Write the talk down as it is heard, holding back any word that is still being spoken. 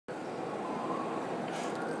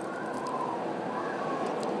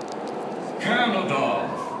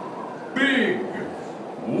Canada. Big,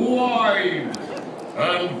 wide,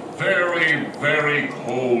 and very, very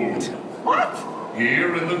cold. What?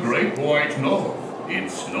 Here in the Great White North, it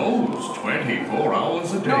snows 24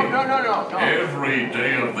 hours a day. No. Every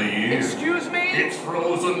day of the year. Excuse me? Its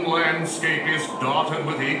frozen landscape is dotted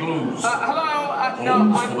with igloos. Hello?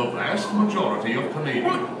 Homes for the vast majority of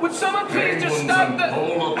Canadians. Would someone please just Penguins stop and the...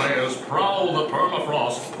 polar bears prowl the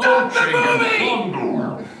permafrost, Stop the poaching and movie!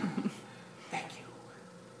 plunder. Thank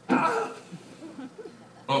you.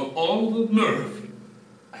 Of all the nerve.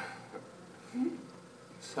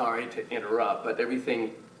 Sorry to interrupt, but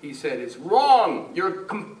everything he said is wrong. You're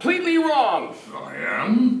completely wrong. I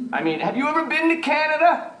am? I mean, have you ever been to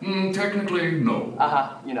Canada? Technically, no.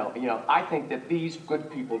 You know, I think that these good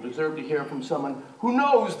people deserve to hear from someone who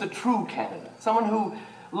knows the true Canada. Someone who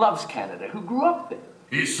loves Canada, who grew up there.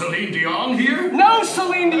 Is Celine Dion here? No,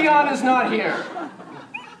 Celine Dion is not here.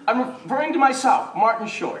 I'm referring to myself, Martin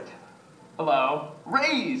Short. Hello.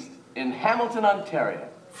 Raised in Hamilton, Ontario.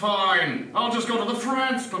 Fine. I'll just go to the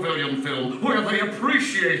France Pavilion film, where they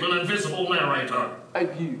appreciate an invisible narrator.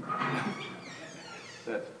 You.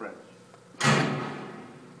 That's French.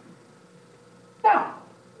 Now,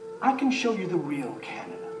 I can show you the real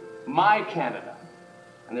Canada. My Canada.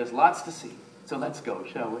 And there's lots to see. So let's go,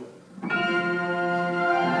 shall we?